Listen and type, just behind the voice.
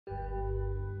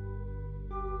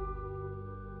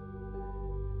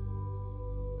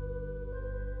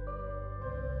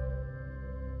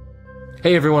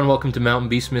Hey everyone, welcome to Mountain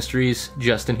Beast Mysteries.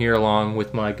 Justin here along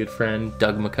with my good friend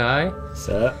Doug Mackay. What's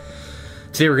up?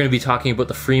 Today we're going to be talking about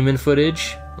the Freeman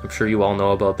footage. I'm sure you all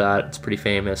know about that. It's pretty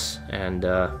famous and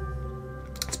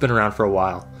it's been around for a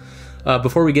while.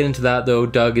 Before we get into that though,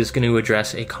 Doug is going to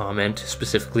address a comment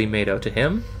specifically made out to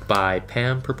him by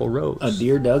Pam Purple Rose. A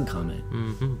Dear Doug comment.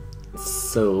 Mm-hmm.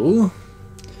 So,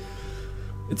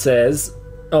 it says,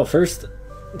 first,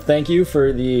 thank you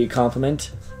for the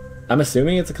compliment. I'm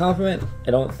assuming it's a compliment.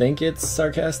 I don't think it's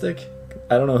sarcastic.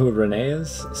 I don't know who Renee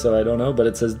is, so I don't know. But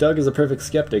it says, Doug is a perfect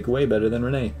skeptic, way better than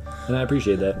Renee. And I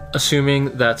appreciate that.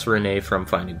 Assuming that's Renee from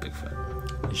Finding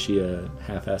Bigfoot. Is she a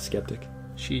half-assed skeptic?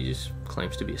 She just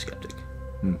claims to be a skeptic.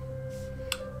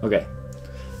 Okay.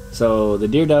 So the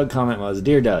Dear Doug comment was,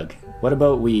 Dear Doug, what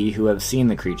about we who have seen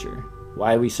the creature?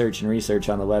 Why we search and research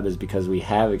on the web is because we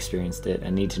have experienced it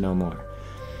and need to know more.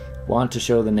 Want to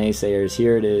show the naysayers,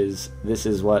 here it is, this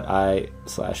is what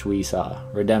we saw.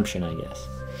 Redemption, I guess.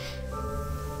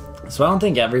 So I don't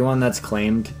think everyone that's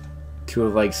claimed to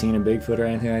have seen a Bigfoot or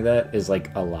anything like that is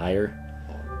a liar.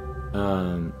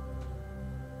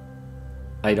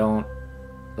 I don't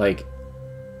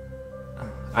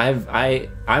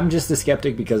I'm just a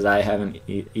skeptic because I haven't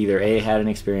either A, had an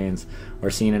experience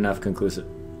or seen enough conclusive,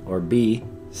 or B,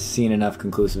 seen enough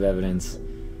conclusive evidence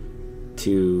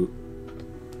to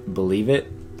believe it.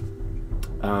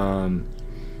 I'm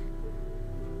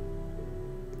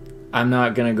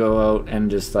not gonna go out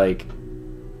and just try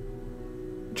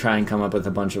and come up with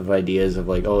a bunch of ideas of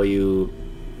you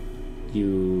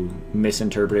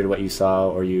misinterpreted what you saw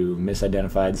or you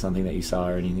misidentified something that you saw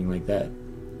or anything like that,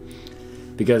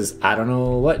 because I don't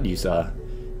know what you saw.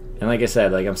 And like I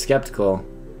said, I'm skeptical,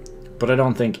 but I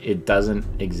don't think it doesn't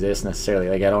exist necessarily.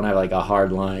 I don't have a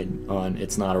hard line on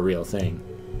it's not a real thing.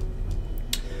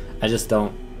 I just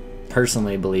don't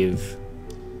personally believe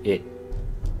it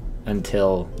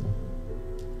until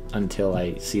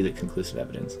I see the conclusive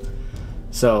evidence.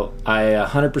 So I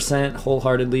 100%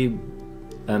 wholeheartedly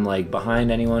am behind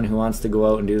anyone who wants to go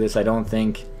out and do this. I don't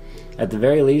think, at the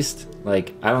very least, I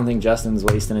don't think Justin's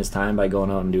wasting his time by going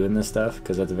out and doing this stuff,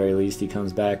 because at the very least he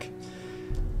comes back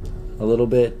a little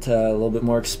bit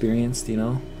more experienced.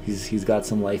 He's got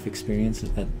some life experience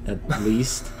at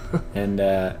least, and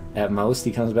at most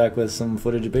he comes back with some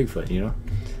footage of Bigfoot,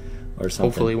 or something.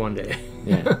 Hopefully one day.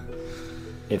 Yeah.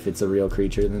 If it's a real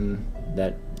creature, then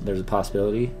there's a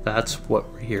possibility. That's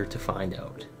what we're here to find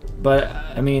out. But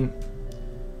I mean,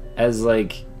 as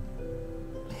hippie-ish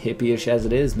as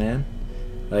it is, man,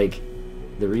 the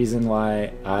reason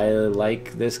why I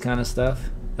like this kind of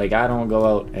stuff, I don't go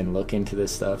out and look into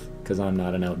this stuff because I'm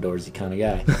not an outdoorsy kind of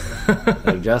guy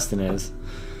like Justin is,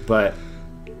 but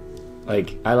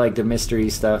I like the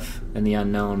mystery stuff and the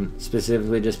unknown,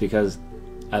 specifically just because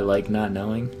I like not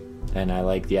knowing, and I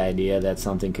like the idea that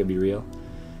something could be real.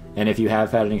 And if you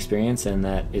have had an experience and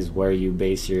that is where you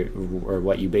base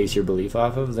what you base your belief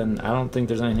off of, then I don't think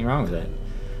there's anything wrong with it.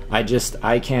 I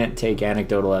can't take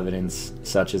anecdotal evidence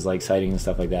such as sighting and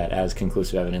stuff like that as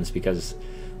conclusive evidence, because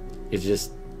it's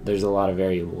just, there's a lot of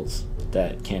variables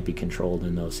that can't be controlled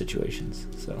in those situations.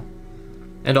 So,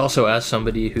 and also as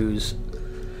somebody who's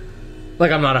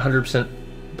I'm not 100%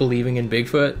 believing in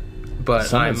Bigfoot, but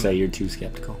some would say you're too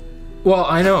skeptical. Well,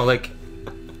 I know,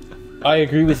 I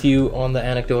agree with you on the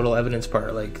anecdotal evidence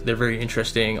part. They're very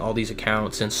interesting, all these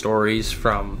accounts and stories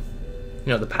from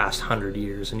the past 100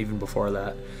 years and even before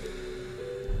that.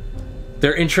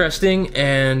 They're interesting,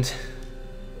 and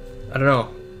I don't know,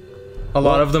 a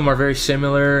lot of them are very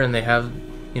similar, and they have,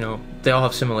 they all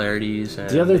have similarities.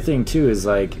 And the other thing too is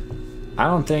I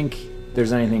don't think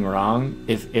there's anything wrong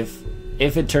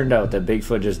if it turned out that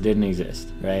Bigfoot just didn't exist,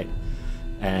 right,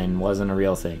 and wasn't a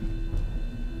real thing.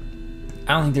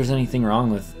 I don't think there's anything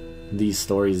wrong with these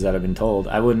stories that have been told.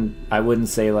 I wouldn't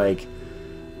say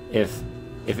if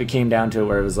it came down to it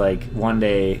where it was one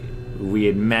day we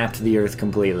had mapped the earth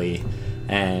completely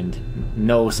and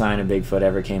no sign of Bigfoot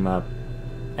ever came up,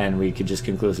 and we could just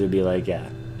conclusively be yeah,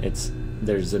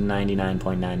 there's a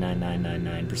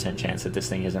 99.99999% chance that this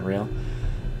thing isn't real.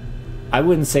 I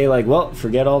wouldn't say well,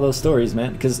 forget all those stories,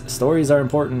 man, because stories are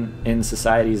important in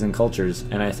societies and cultures,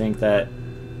 and I think that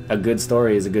a good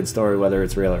story is a good story whether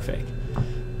it's real or fake,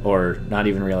 or not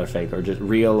even real or fake, or just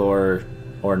real or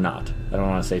not. I don't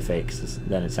want to say fake, because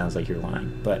then it sounds like you're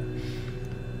lying, but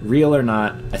real or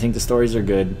not, I think the stories are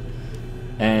good,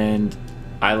 and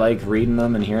I like reading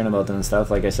them and hearing about them and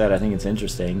stuff. Like I said, I think it's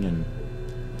interesting, and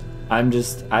I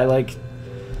like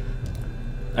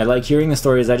hearing the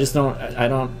stories. I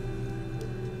don't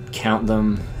count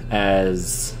them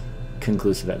as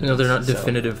conclusive evidence. They're not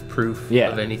definitive proof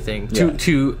Yeah. of anything Yeah.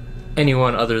 to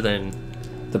anyone other than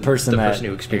The person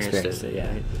who experienced it.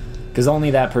 Yeah, because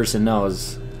only that person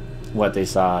knows what they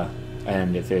saw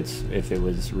and if it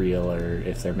was real or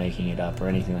if they're making it up or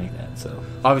anything like that. So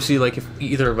obviously, like if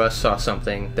either of us saw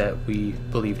something that we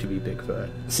believe to be Bigfoot,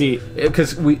 see,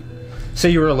 because say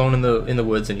you were alone in the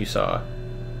woods and you saw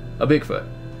a Bigfoot,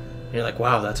 and you're like,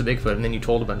 wow, that's a Bigfoot, and then you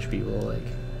told a bunch of people, like,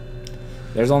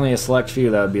 there's only a select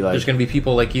few that would be like, there's gonna be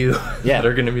people like you yeah. that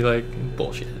are gonna be like,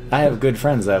 bullshit. I have good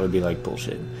friends that would be like,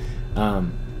 bullshit.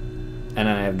 And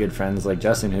I have good friends like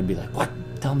Justin who'd be like, what?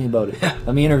 Tell me about it.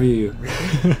 Let me interview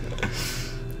you.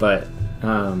 But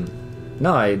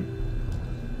no,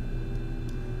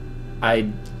 I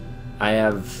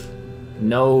have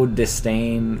no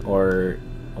disdain or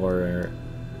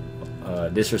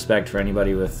disrespect for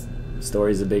anybody with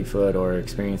stories of Bigfoot or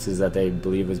experiences that they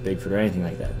believe was Bigfoot or anything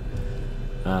like that.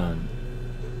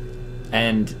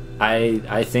 And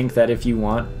I think that if you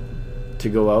want to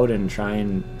go out and try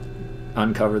and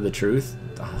uncover the truth,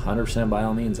 100% by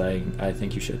all means, I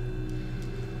think you should.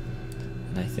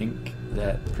 And I think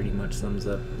that pretty much sums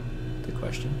up the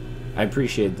question. I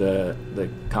appreciate the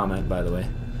comment, by the way.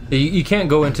 You can't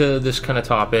go into this kind of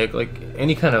topic, like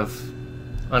any kind of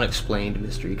unexplained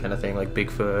mystery kind of thing, like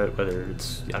Bigfoot, whether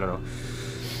it's, I don't know,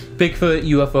 Bigfoot,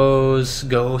 UFOs,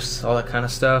 ghosts, all that kind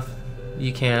of stuff.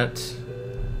 You can't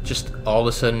just all of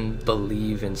a sudden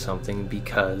believe in something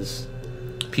because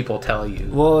people tell you.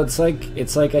 Well, it's like you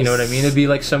know what I mean? It'd be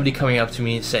like somebody coming up to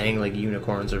me and saying like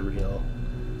unicorns are real,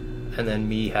 and then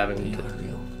me having to.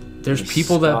 There's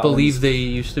people that believe they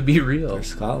used to be real. They're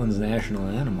Scotland's national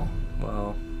animal.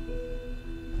 Well,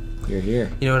 you're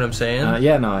here. You know what I'm saying?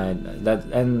 Yeah, no,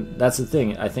 that's the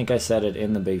thing. I think I said it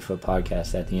in the Bigfoot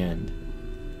podcast at the end,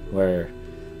 where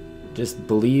just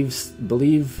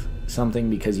believe something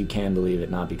because you can believe it,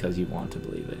 not because you want to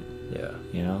believe it. Yeah.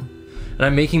 You know? And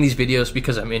I'm making these videos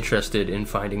because I'm interested in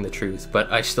finding the truth, but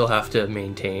I still have to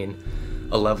maintain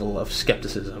a level of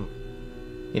skepticism.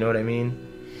 You know what I mean?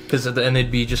 Because and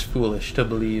it'd be just foolish to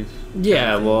believe.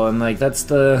 Yeah, well, and like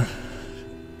that's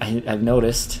I've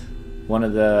noticed one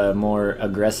of the more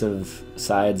aggressive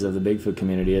sides of the Bigfoot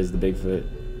community is the Bigfoot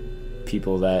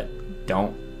people that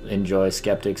don't enjoy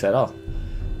skeptics at all,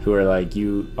 who are like,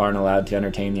 you aren't allowed to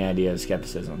entertain the idea of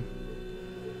skepticism.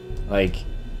 Like,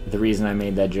 the reason I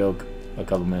made that joke a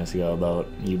couple minutes ago about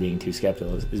you being too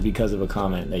skeptical is because of a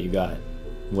comment that you got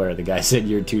where the guy said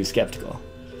you're too skeptical.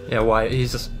 Yeah, why?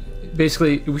 He's just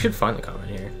basically, we should find the comment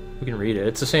here. We can read it.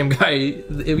 It's the same guy.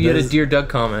 We had a Dear Doug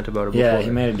comment about it before. Yeah, he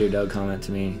made a Dear Doug comment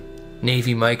to me.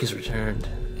 Navy Mike has returned.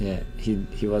 Yeah,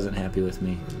 he wasn't happy with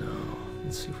me. No.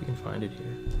 Let's see if we can find it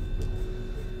here.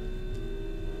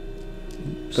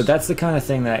 Oops. But that's the kind of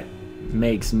thing that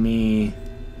makes me...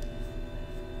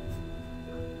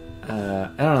 I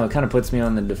don't know, it kind of puts me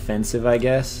on the defensive, I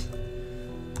guess.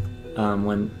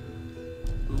 When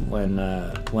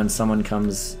someone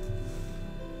comes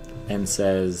and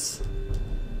says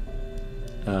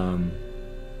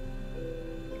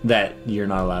that you're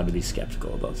not allowed to be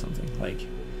skeptical about something, like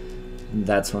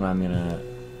that's when I'm gonna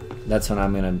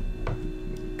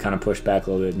kind of push back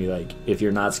a little bit and be like, if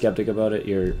you're not skeptic about it,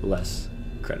 you're less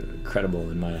credible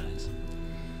in my eyes.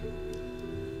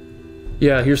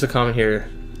 Yeah, here's the comment here.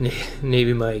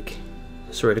 Navy Mike,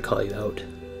 sorry to call you out,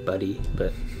 buddy,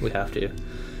 but we have to.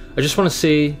 I just want to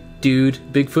say, dude,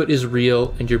 Bigfoot is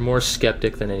real and you're more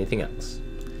skeptic than anything else.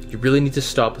 You really need to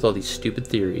stop with all these stupid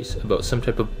theories about some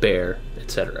type of bear,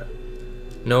 etc.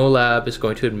 No lab is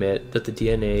going to admit that the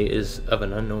DNA is of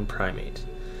an unknown primate.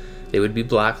 They would be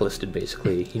blacklisted,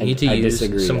 basically. You need to use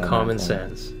some common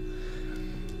sense.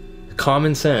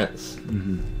 Common sense.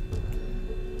 Mm-hmm.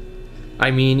 I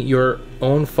mean, your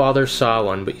own father saw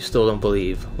one, but you still don't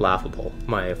believe. Laughable.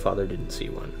 My father didn't see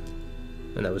one.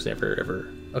 And that was never, ever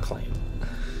a claim.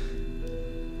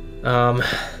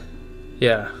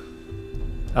 Yeah.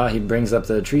 He brings up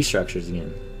the tree structures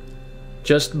again.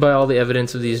 Just by all the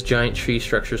evidence of these giant tree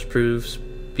structures proves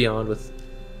beyond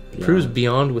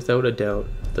without a doubt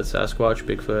that Sasquatch,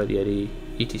 Bigfoot, Yeti,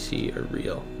 etc. are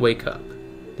real. Wake up.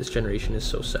 This generation is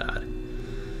so sad.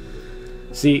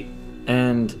 See,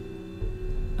 and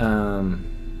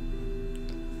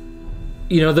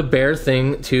you know, the bear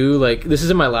thing too, like, this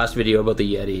is in my last video about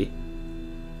the Yeti.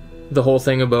 The whole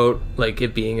thing about like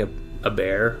it being a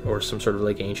bear or some sort of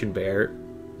like ancient bear,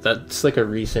 that's like a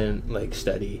recent like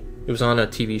study. It was on a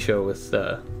TV show with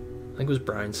I think it was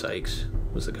Brian Sykes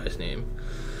was the guy's name.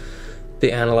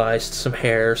 They analyzed some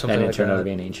hair or something like that. And it turned out to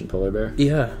be an ancient polar bear?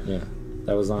 Yeah. Yeah.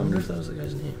 That was on... I wonder if that was the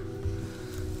guy's name.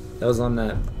 That was on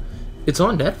that... It's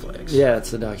on Netflix. Yeah,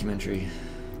 it's a documentary.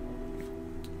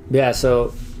 Yeah,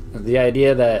 so the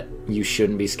idea that you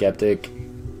shouldn't be skeptic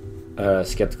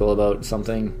skeptical about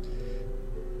something,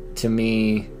 to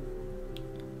me,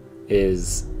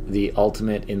 is the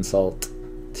ultimate insult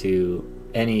to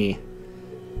any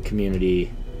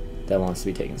community that wants to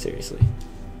be taken seriously.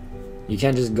 You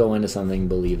can't just go into something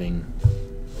believing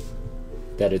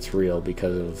that it's real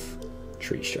because of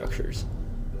tree structures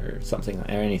or something, or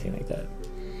anything like that.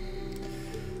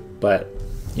 But,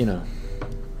 you know,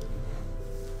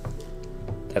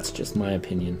 that's just my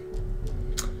opinion.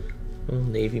 Well,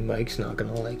 Navy Mike's not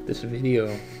gonna like this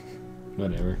video.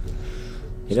 Whatever.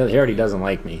 He already doesn't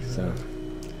like me, so.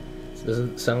 It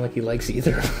doesn't sound like he likes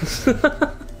either of us.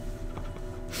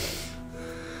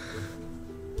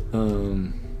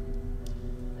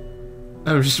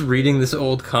 I'm just reading this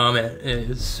old comment, and it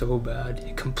is so bad.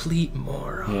 You complete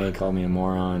moron. Yeah, he called me a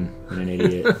moron and an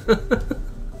idiot.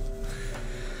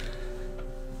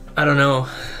 I don't know.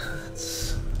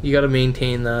 You got to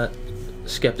maintain that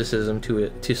skepticism to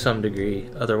it to some degree.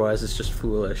 Otherwise, it's just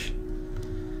foolish.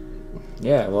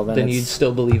 Yeah, well then you'd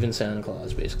still believe in Santa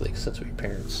Claus, basically, because that's what your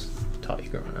parents taught you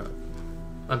growing up.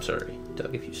 I'm sorry,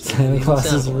 Doug, if you still Santa believe Claus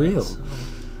in Santa is Claus. real.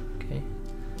 Okay.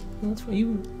 Well, that's why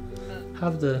you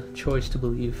have the choice to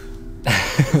believe the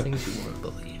things you want to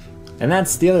believe. And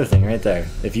that's the other thing right there.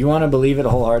 If you want to believe it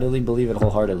wholeheartedly, believe it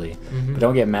wholeheartedly. Mm-hmm. But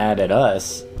don't get mad at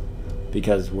us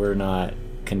because we're not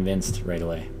convinced right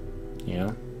away. You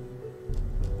know?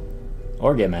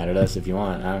 Or get mad at us if you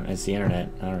want. It's the internet.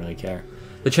 I don't really care.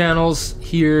 The channel's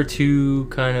here to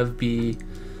kind of be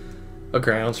a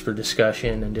grounds for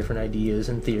discussion and different ideas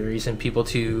and theories, and people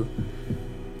to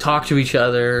talk to each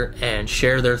other and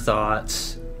share their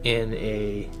thoughts in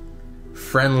a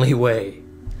friendly way.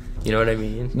 You know what I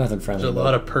mean? Nothing friendly. There's a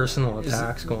lot of personal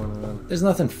attacks going on. There's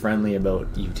nothing friendly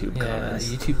about YouTube Yeah, comments.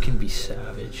 YouTube can be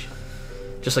savage.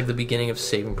 Just like the beginning of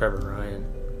Saving Private Ryan.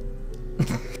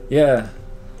 Yeah.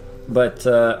 But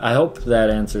I hope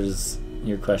that answers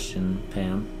your question,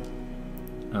 Pam.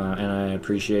 And I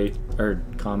appreciate, or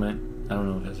comment. I don't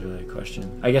know if that's really a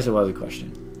question. I guess it was a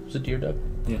question. Was it Dear Doug?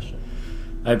 Yes.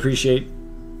 I appreciate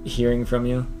hearing from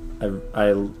you.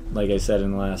 I like I said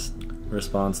in the last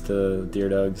response to Dear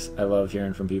Doug's, I love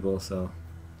hearing from people, so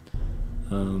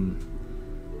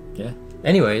yeah.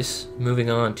 Anyways,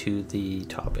 moving on to the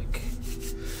topic.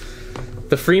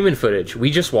 The Freeman footage.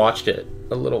 We just watched it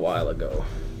a little while ago.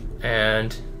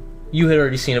 And you had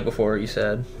already seen it before, you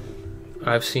said.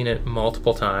 I've seen it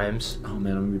multiple times. Oh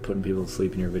man, I'm gonna be putting people to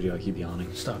sleep in your video. I keep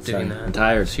yawning. Stop doing that. I'm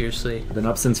tired. Seriously. I've been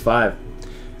up since 5.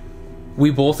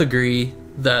 We both agree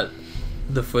that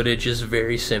the footage is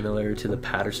very similar to the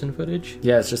Patterson footage.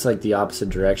 Yeah, it's just like the opposite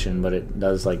direction, but it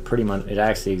does like pretty much. It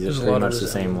actually exists pretty much the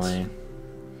same way.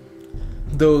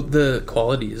 Though the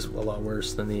quality is a lot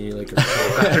worse than the like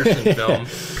original Patterson film,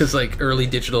 because like early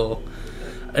digital.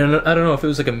 I don't know if it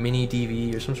was like a mini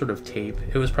DV or some sort of tape.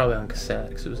 It was probably on cassette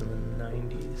because it was in the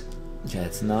 90s. Yeah,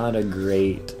 it's not a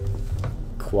great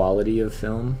quality of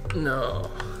film. No.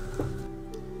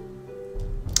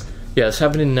 Yeah, this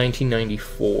happened in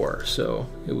 1994, so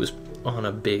it was on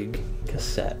a big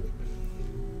cassette.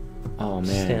 Oh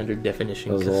man, Standard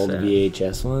definition those cassette. old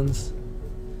VHS ones.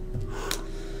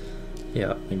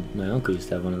 Yeah. My uncle used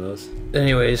to have one of those.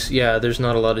 Anyways, yeah, there's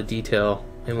not a lot of detail,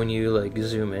 and when you like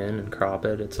zoom in and crop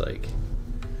it, it's like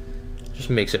just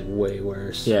makes it way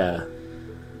worse. Yeah.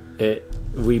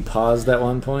 We paused at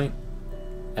one point,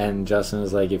 and Justin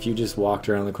was like, "If you just walked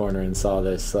around the corner and saw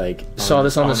this, like on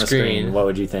the screen, what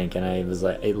would you think?" And I was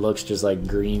like, "It looks just like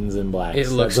greens and blacks. It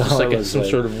looks just like some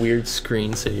sort of weird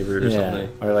screensaver or something,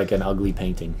 or like an ugly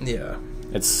painting." Yeah.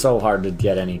 It's so hard to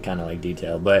get any kind of like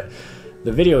detail, but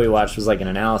the video we watched was like an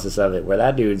analysis of it, where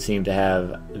that dude seemed to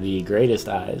have the greatest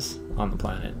eyes on the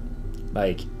planet.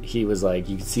 Like he was like,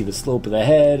 you could see the slope of the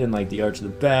head and like the arch of the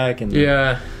back, and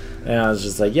yeah. And I was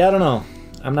just like, yeah, I don't know.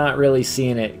 I'm not really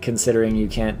seeing it, considering you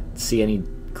can't see any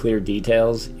clear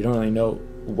details. You don't really know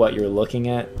what you're looking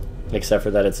at, except for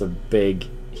that it's a big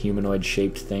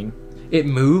humanoid-shaped thing. It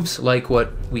moves like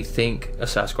what we think a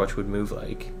Sasquatch would move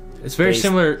like. It's very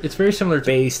similar. It's very similar to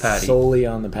based Patty. solely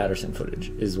on the Patterson footage,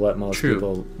 is what most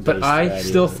people. But I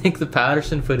still think the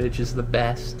Patterson footage is the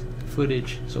best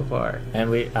footage so far.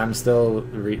 And I'm still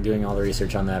doing all the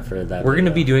research on that for that. We're going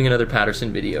to be doing another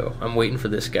Patterson video. I'm waiting for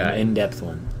this guy. An in-depth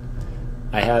one.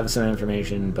 I have some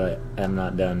information, but I'm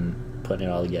not done putting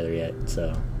it all together yet,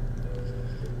 so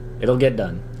it'll get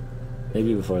done.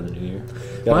 Maybe before the new year.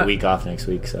 Got a week off next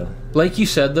week, so. Like you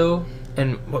said, though,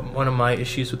 and one of my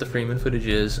issues with the Freeman footage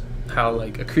is how,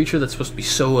 like, a creature that's supposed to be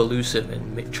so elusive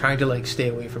and trying to, like, stay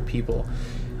away from people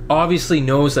obviously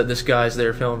knows that this guy's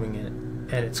there filming it,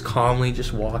 and it's calmly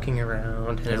just walking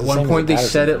around. And at one point they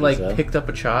said it, like, picked up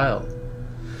a child.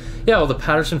 Yeah, well, the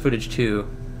Patterson footage, too.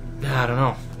 I don't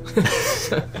know.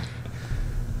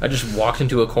 I just walked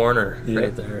into a corner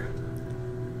right there.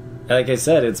 Like I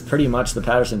said, it's pretty much the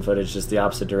Patterson footage, just the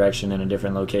opposite direction in a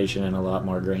different location and a lot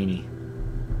more grainy.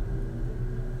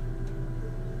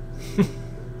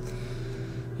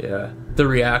 Yeah. The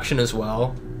reaction as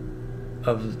well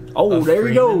of there Freeman.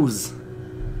 he goes.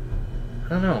 I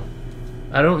don't know.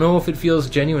 I don't know if it feels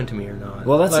genuine to me or not.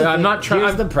 Well, that's like, the I'm thing. not trying.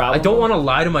 Here's the problem. I don't want to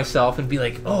lie to myself and be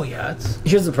like, "Oh yeah, it's."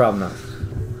 Here's the problem, though.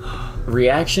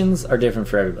 Reactions are different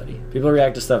for everybody. People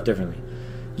react to stuff differently.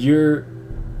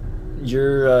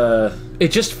 It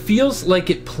just feels like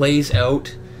it plays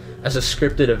out as a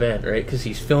scripted event, right? Because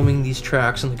he's filming these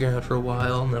tracks on the ground for a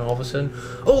while, and then all of a sudden,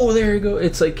 oh, there you go.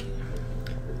 It's like,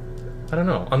 I don't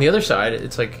know. On the other side,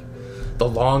 it's like the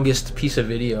longest piece of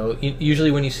video.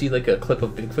 Usually when you see like a clip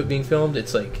of Bigfoot being filmed,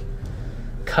 it's like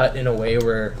cut in a way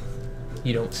where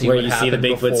you don't see where what you see the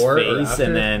happened Bigfoot's before or face after.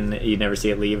 and then you never see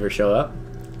it leave or show up.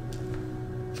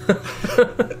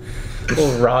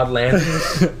 Little rod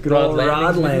landings. Good old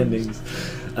rod landings.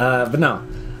 But no.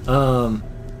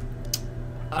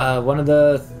 One of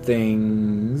the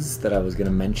things that I was going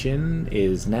to mention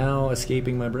is now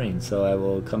escaping my brain, so I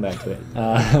will come back to it.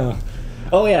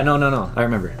 Oh yeah, no. I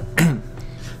remember.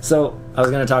 So I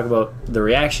was going to talk about the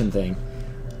reaction thing.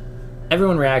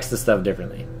 Everyone reacts to stuff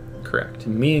differently. Correct.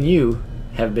 Me and you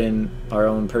have been our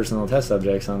own personal test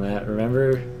subjects on that.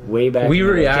 Remember? Way back. We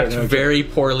react very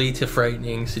poorly to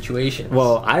frightening situations.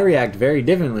 Well, I react very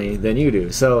differently than you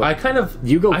do. So I kind of...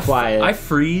 You go quiet. I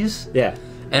freeze. Yeah.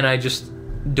 And I just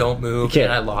don't move,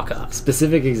 and I lock up.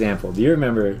 Specific example. Do you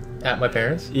remember? At my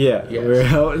parents'? Yeah. Yes. We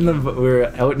were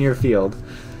out in your field,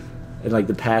 in like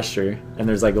the pasture, and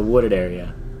there's like a wooded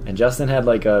area. And Justin had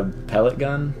like a pellet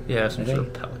gun. Yeah, some sort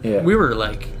of pellet. Yeah. We were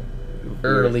like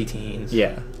early teens.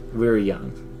 Yeah. We were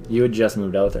young. You had just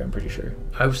moved out there, I'm pretty sure.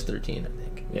 I was 13, I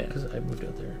think. Yeah. Because I moved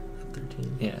out there at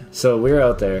 13. Yeah. So we were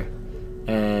out there,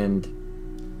 and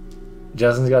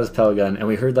Justin's got his pellet gun, and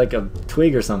we heard like a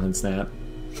twig or something snap.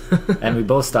 And we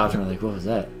both stopped and we're like, what was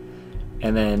that?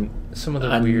 And then some other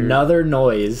another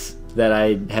noise that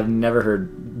I have never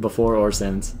heard before or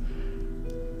since.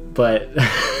 But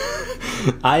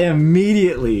I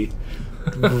immediately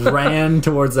ran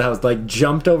towards the house, like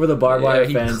jumped over the barbed wire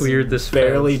fence, cleared this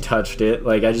barely fence. touched it.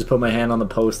 Like I just put my hand on the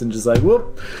post and just like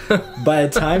whoop. By the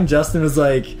time Justin was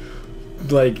like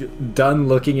done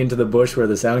looking into the bush where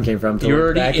the sound came from, you're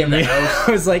already in the house.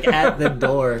 I was like at the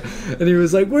door, and he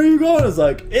was like, "Where are you going?" I was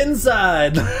like,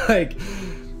 "Inside." Like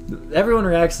everyone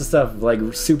reacts to stuff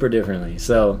like super differently.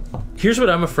 So here's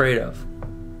what I'm afraid of: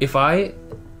 if I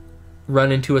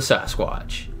run into a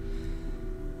Sasquatch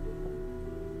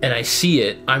and I see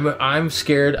it, I'm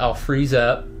scared I'll freeze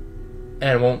up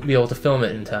and won't be able to film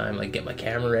it in time, like get my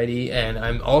camera ready. And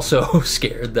I'm also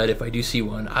scared that if I do see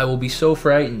one, I will be so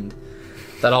frightened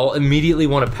that I'll immediately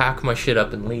want to pack my shit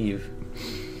up and leave.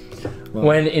 Well,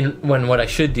 when what I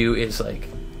should do is like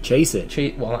chase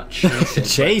it. Well, not chase it.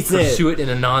 Chase it. Pursue it in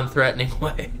a non-threatening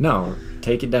way. No,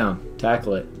 take it down.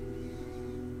 Tackle it.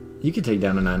 You could take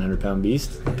down a 900-pound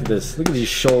beast. Look at this. Look at these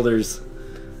shoulders.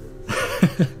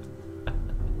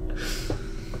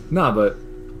 No, but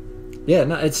yeah,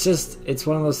 no, it's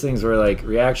one of those things where like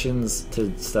reactions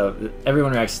to stuff.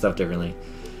 Everyone reacts to stuff differently.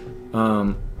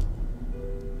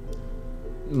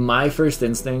 My first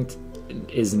instinct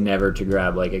is never to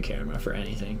grab like a camera for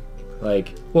anything.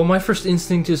 Like, well, my first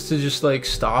instinct is to just like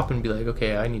stop and be like,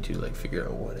 okay, I need to like figure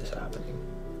out what is happening.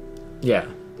 Yeah.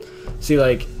 See,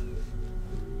 like,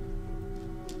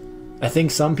 I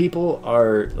think some people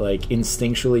are like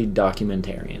instinctually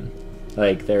documentarian.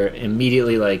 Like they're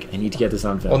immediately like, I need to get this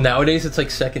on film. Well, nowadays it's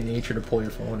like second nature to pull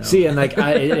your phone out. See, and like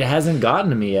it hasn't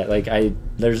gotten to me yet. Like I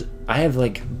have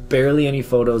like barely any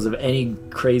photos of any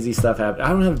crazy stuff happen. I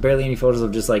don't have barely any photos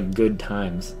of just like good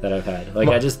times that I've had. Like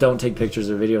I just don't take pictures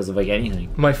or videos of like anything.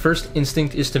 My first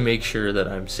instinct is to make sure that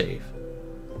I'm safe.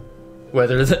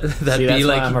 Whether that See, be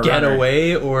like get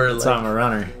away or that's why I'm a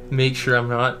runner. Make sure I'm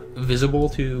not visible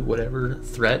to whatever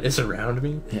threat is around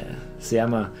me. Yeah. See,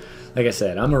 like I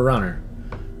said, I'm a runner.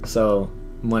 So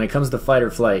when it comes to fight or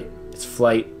flight, it's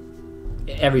flight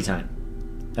every time.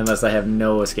 Unless I have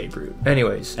no escape route.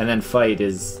 Anyways. And then fight.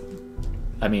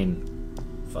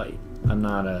 I'm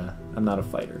not a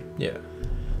fighter. Yeah.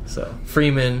 So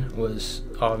Freeman was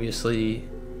obviously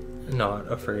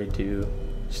not afraid to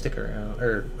stick around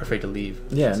or afraid to leave.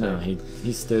 Yeah, no, he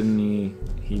stood and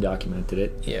he documented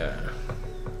it. Yeah.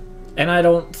 And I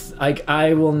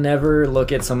will never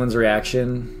look at someone's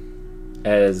reaction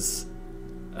as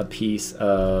a piece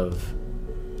of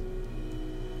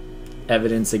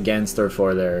evidence against or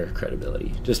for their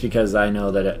credibility. Just because I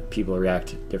know that people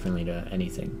react differently to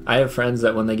anything. I have friends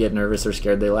that when they get nervous or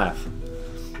scared, they laugh.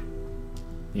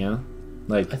 You know?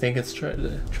 Like, I think it's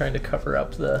trying to cover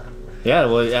up the... Yeah,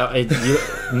 well,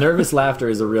 nervous laughter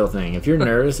is a real thing. If you're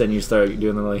nervous and you start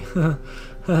doing the like...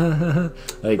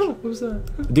 like, oh, what was that?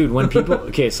 Dude, when people...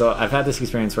 Okay, so I've had this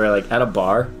experience where, like, at a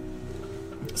bar,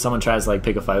 someone tries to, like,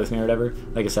 pick a fight with me or whatever.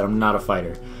 Like I said, I'm not a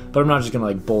fighter. But I'm not just gonna,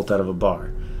 like, bolt out of a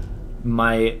bar.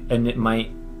 My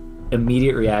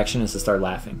immediate reaction is to start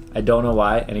laughing. I don't know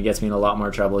why, and it gets me in a lot more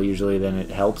trouble usually than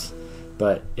it helps.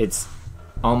 But it's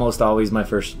almost always my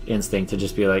first instinct to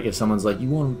just be like, if someone's like, you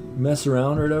want to mess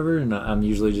around or whatever, and I'm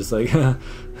usually just like,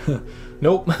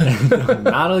 nope.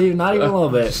 not even a little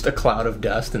bit. Just a cloud of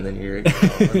dust, and then you're...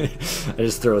 I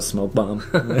just throw a smoke bomb.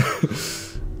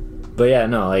 But yeah,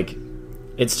 no, like,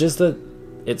 it's just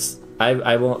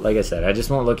I won't, like I said, I just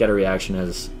won't look at a reaction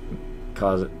as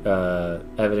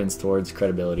evidence towards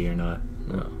credibility or not.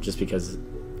 No. Just because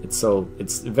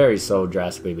it's very so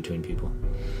drastically between people.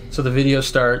 So the video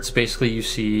starts, basically you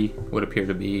see what appear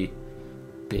to be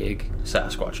big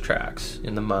Sasquatch tracks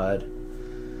in the mud.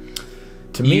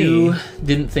 To me, you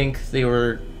didn't think they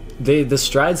were... The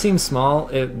stride seems small,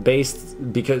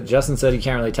 because Justin said you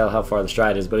can't really tell how far the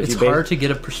stride is, but if it's hard to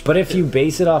get a perspective. But if you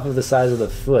base it off of the size of the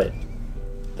foot,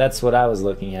 that's what I was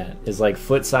looking at, is like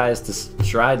foot size to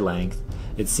stride length,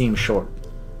 it seems short.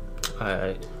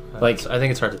 I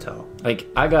think it's hard to tell. Like,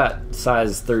 I got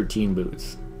size 13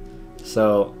 boots.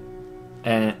 So,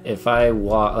 and if I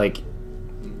walk, like,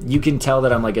 you can tell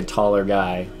that I'm like a taller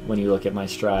guy when you look at my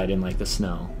stride in like the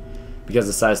snow. Because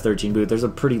the size 13 boot, there's a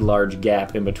pretty large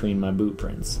gap in between my boot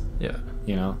prints. Yeah.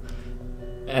 You know?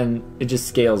 And it just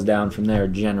scales down from there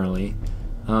generally.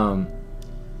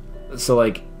 So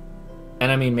like,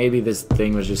 and I mean, maybe this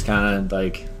thing was just kind of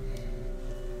like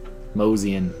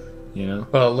moseying, you know?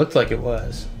 Well, it looked like it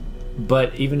was.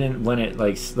 But even when it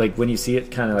like when you see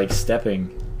it kind of like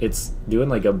stepping, it's doing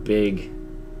like a big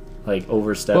like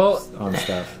oversteps on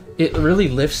stuff. It really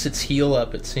lifts its heel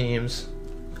up, it seems.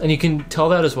 And you can tell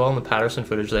that as well in the Patterson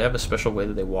footage. They have a special way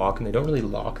that they walk, and they don't really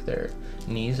lock their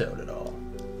knees out at all.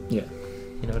 Yeah.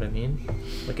 You know what I mean?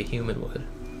 Like a human would.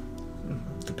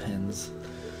 Depends.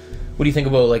 What do you think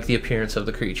about like the appearance of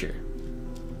the creature?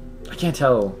 I can't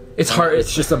tell. It's hard.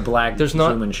 It's just a black there's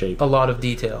not human shape. A lot of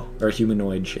detail. Or a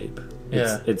humanoid shape.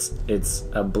 Yeah. It's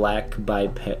a black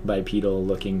bipedal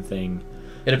looking thing.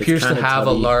 It appears to have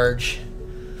a large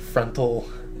frontal...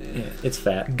 Yeah, it's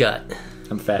fat. Gut.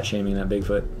 I'm fat shaming that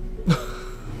Bigfoot.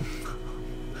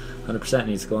 100%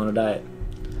 needs to go on a diet.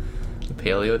 The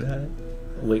paleo diet?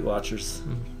 Weight Watchers.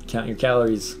 Count your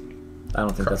calories. I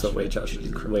don't think that's what Weight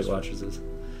Watchers is.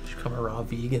 Become a raw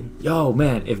vegan. Yo,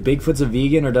 man, if Bigfoot's a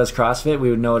vegan or does CrossFit, we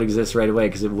would know it exists right away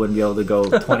because it wouldn't be able to go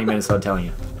 20 minutes without telling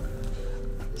you.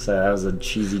 So that was a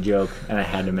cheesy joke, and I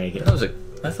had to make it.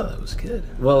 I thought that was good.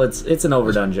 Well, it's an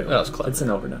overdone joke. That was clever. It's an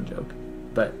overdone joke,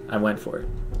 but I went for it.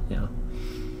 You know.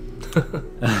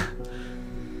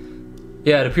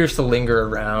 Yeah, it appears to linger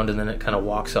around, and then it kind of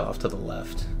walks off to the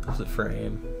left of the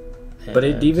frame. But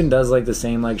it even does like the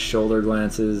same like shoulder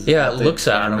glances. Yeah, it looks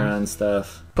at him and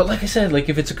stuff. But like I said, like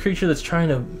if it's a creature that's trying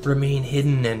to remain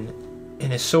hidden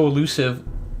and is so elusive,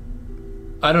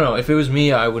 I don't know. If it was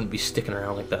me, I wouldn't be sticking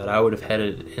around like that. I would have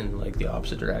headed in like the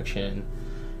opposite direction.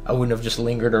 I wouldn't have just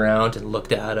lingered around and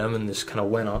looked at him and just kind of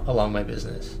went along my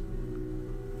business.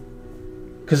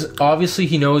 Because obviously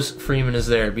he knows Freeman is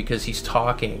there because he's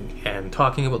talking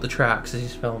about the tracks as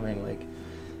he's filming. Like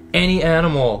any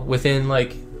animal within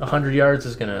like 100 yards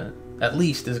is gonna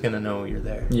know you're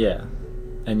there. Yeah,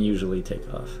 and usually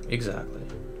take off. Exactly.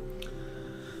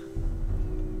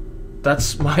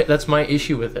 That's my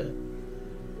issue with it.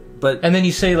 And then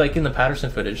you say like in the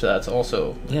Patterson footage, that's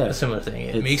also a similar thing.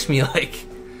 It makes me like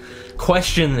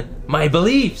question my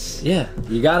beliefs. Yeah,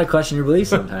 you gotta question your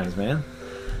beliefs sometimes, man.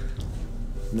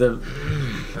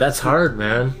 That's hard,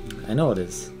 man. I know it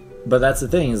is, but that's the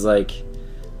thing is like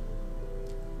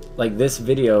this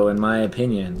video, in my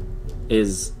opinion,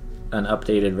 is an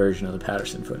updated version of the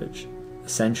Patterson footage,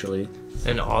 essentially.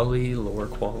 An oddly lower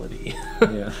quality.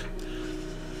 Yeah,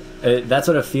 that's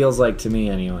what it feels like to me,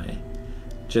 anyway.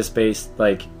 Just based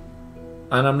like,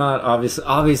 and I'm not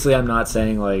obviously I'm not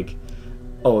saying like,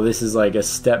 oh, this is like a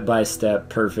step-by-step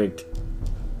perfect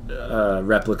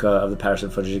replica of the Patterson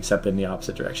footage, except in the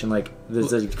opposite direction. Like,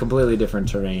 there's a completely different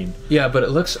terrain. Yeah, but it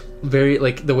looks very,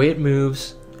 like, the way it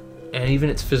moves and even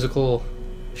its physical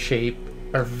shape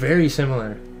are very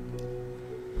similar.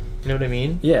 You know what I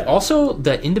mean? Yeah. Also,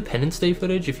 that Independence Day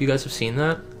footage, if you guys have seen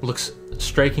that, looks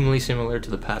strikingly similar to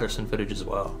the Patterson footage as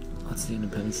well. What's the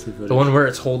Independence Day footage? The one where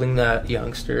it's holding that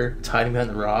youngster, it's hiding behind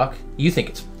the rock. You think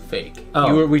it's fake.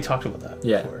 Oh. We talked about that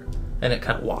Yeah. before. And it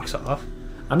kind of walks off.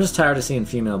 I'm just tired of seeing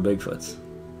female Bigfoots.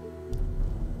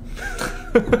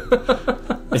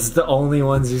 It's the only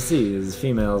ones you see is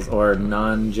females or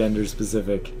non-gender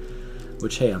specific.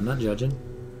 Which, hey, I'm not judging.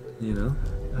 You know?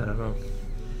 I don't know.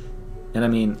 And I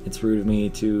mean, it's rude of me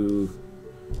to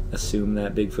assume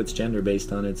that Bigfoot's gender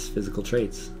based on its physical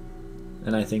traits.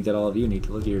 And I think that all of you need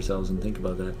to look at yourselves and think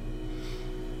about that.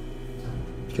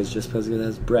 Because just because it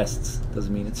has breasts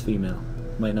doesn't mean it's female.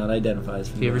 It might not identify as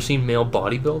female. Have you ever seen male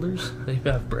bodybuilders? They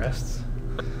have breasts.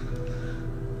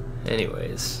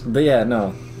 Anyways. But yeah,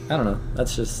 no. I don't know.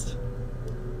 That's just...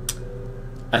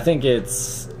 I think it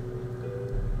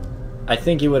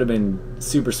would have been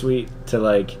super sweet to,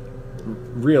 like,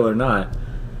 real or not,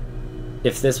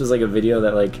 if this was like a video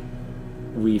that, like,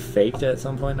 we faked at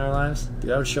some point in our lives,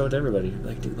 dude, I would show it to everybody.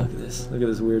 Like, dude, look at this. Look at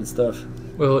this weird stuff.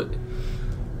 Well,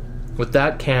 with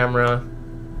that camera,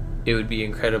 it would be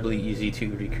incredibly easy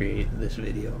to recreate this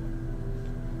video.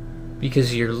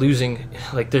 Because you're losing,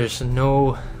 like, there's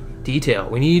no detail.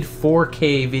 We need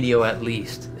 4K video at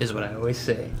least, is what I always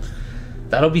say.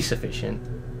 That'll be sufficient.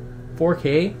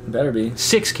 4K? Better be.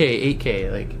 6K,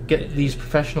 8K. Like, get these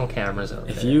professional cameras out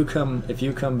there. If you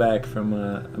come back from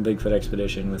a Bigfoot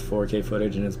expedition with 4K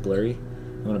footage and it's blurry,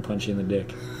 I'm gonna punch you in the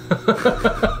dick.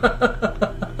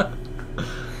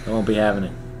 I won't be having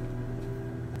it.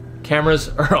 Cameras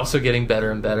are also getting better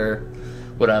and better.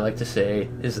 What I like to say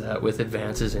is that with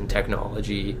advances in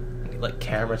technology, like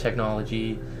camera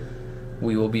technology,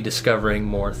 we will be discovering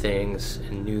more things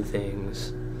and new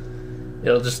things.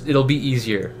 It'll be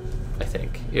easier, I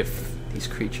think, if these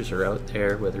creatures are out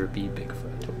there, whether it be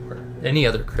Bigfoot or any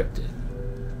other cryptid.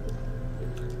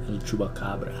 El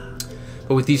Chupacabra.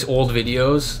 But with these old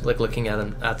videos, like looking at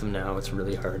them now, it's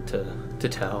really hard to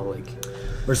tell. Like,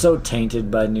 we're so tainted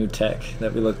by new tech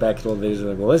that we look back at old videos and we're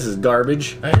like, well, this is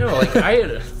garbage. I know, like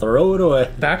throw it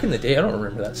away. Back in the day, I don't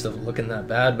remember that stuff looking that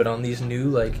bad, but on these new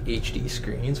like HD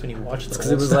screens, when you watch the because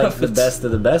old it was stuff, like the best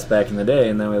of the best back in the day,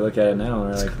 and then we look at it now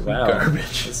and we're like, wow,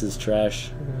 garbage. This is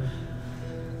trash.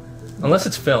 Unless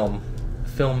it's film.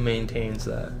 Film maintains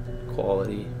that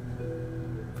quality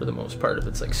for the most part. If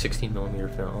it's like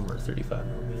 16mm film or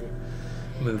 35mm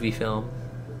movie film,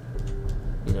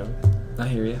 you know. I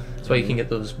hear you. That's why you can get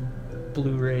those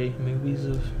Blu-ray movies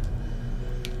of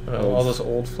all those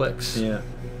old flicks. Yeah.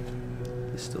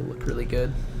 They still look really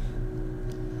good.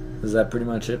 Is that pretty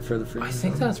much it for the Freeman? I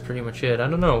think that's pretty much it. I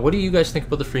don't know. What do you guys think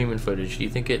about the Freeman footage? Do you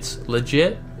think it's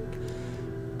legit?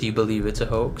 Do you believe it's a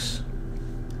hoax?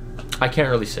 I can't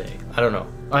really say. I don't know.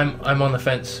 I'm on the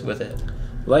fence with it.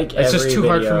 Like it's just too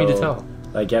hard for me to tell.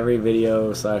 Like every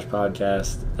video /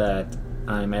 podcast that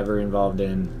I'm ever involved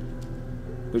in,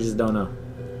 we just don't know.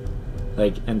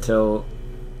 Like, until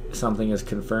something is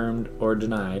confirmed or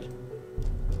denied.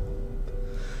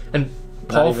 And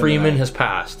Paul Freeman has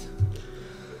passed,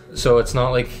 so it's not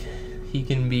like he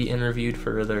can be interviewed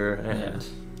further. And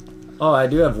oh, I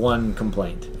do have one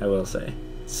complaint, I will say.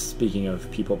 Speaking of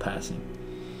people passing.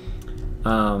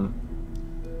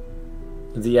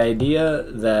 The idea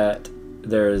that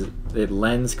it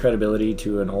lends credibility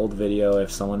to an old video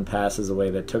if someone passes away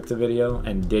that took the video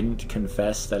and didn't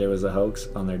confess that it was a hoax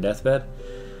on their deathbed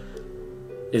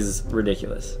is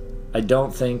ridiculous. I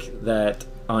don't think that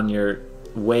on your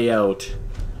way out,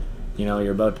 you know,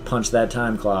 you're about to punch that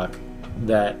time clock,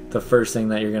 that the first thing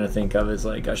that you're going to think of is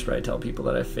like, I should probably tell people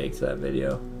that I faked that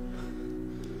video.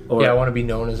 Or, yeah, I want to be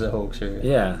known as a hoaxer.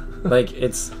 Yeah, like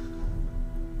it's...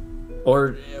 Or,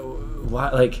 why,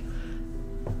 like...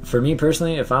 For me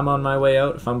personally, if I'm on my way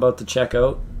out, if I'm about to check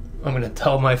out, I'm gonna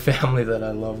tell my family that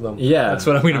I love them. Yeah, that's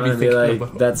what I'm gonna be thinking like,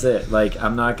 about. That's it. Like,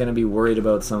 I'm not gonna be worried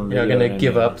about some. You're not gonna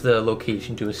give up the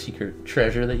location to a secret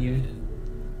treasure that you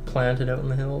planted out in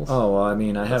the hills. Oh well, I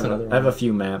mean, I have a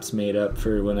few maps made up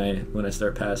for when I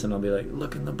start passing. I'll be like,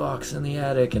 look in the box in the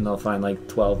attic, and they'll find like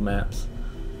 12 maps.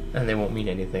 And they won't mean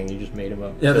anything. You just made them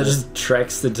up. Yeah, they're just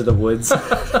treks into the woods.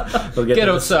 They'll get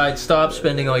outside. Stop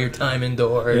spending all your time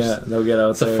indoors. Yeah, they'll get out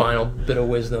it's there. It's the final bit of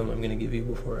wisdom I'm going to give you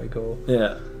before I go.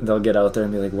 Yeah, they'll get out there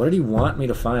and be like, what did he want me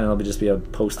to find? It'll just be a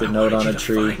post-it note on a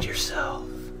tree. Find yourself.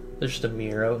 There's just a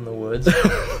mirror out in the woods.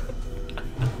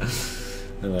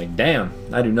 They're like, damn,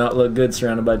 I do not look good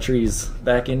surrounded by trees.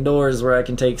 Back indoors where I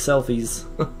can take selfies.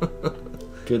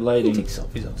 Good lighting. You can take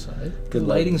selfies outside. Good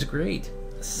lighting's great.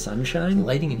 Sunshine?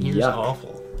 Lighting in here is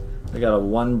awful. I got a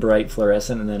one bright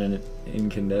fluorescent and then an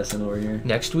incandescent over here.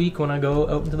 Next week when I go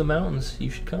out into the mountains,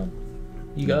 you should come.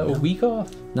 You got a week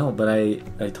off. No, but I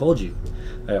told you.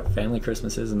 I got family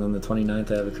Christmases, and then the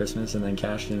 29th I have a Christmas, and then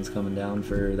Cashton's coming down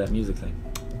for that music thing.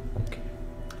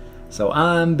 So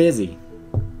I'm busy.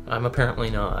 I'm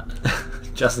apparently not.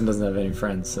 Justin doesn't have any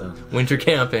friends, so. Winter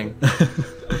camping.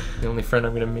 The only friend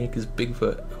I'm gonna make is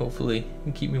Bigfoot. Hopefully, he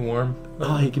can keep me warm.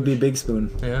 Oh, he could be Big Spoon.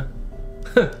 Yeah.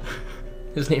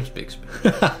 His name's Big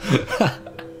Spoon. I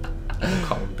don't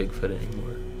call him Bigfoot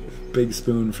anymore. Big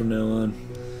Spoon from now on.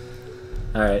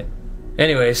 Alright.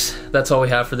 Anyways, that's all we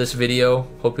have for this video.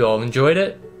 Hope you all enjoyed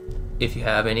it. If you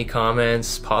have any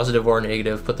comments, positive or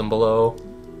negative, put them below.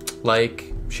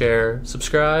 Like, share,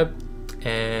 subscribe,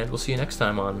 and we'll see you next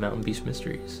time on Mountain Beast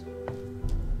Mysteries.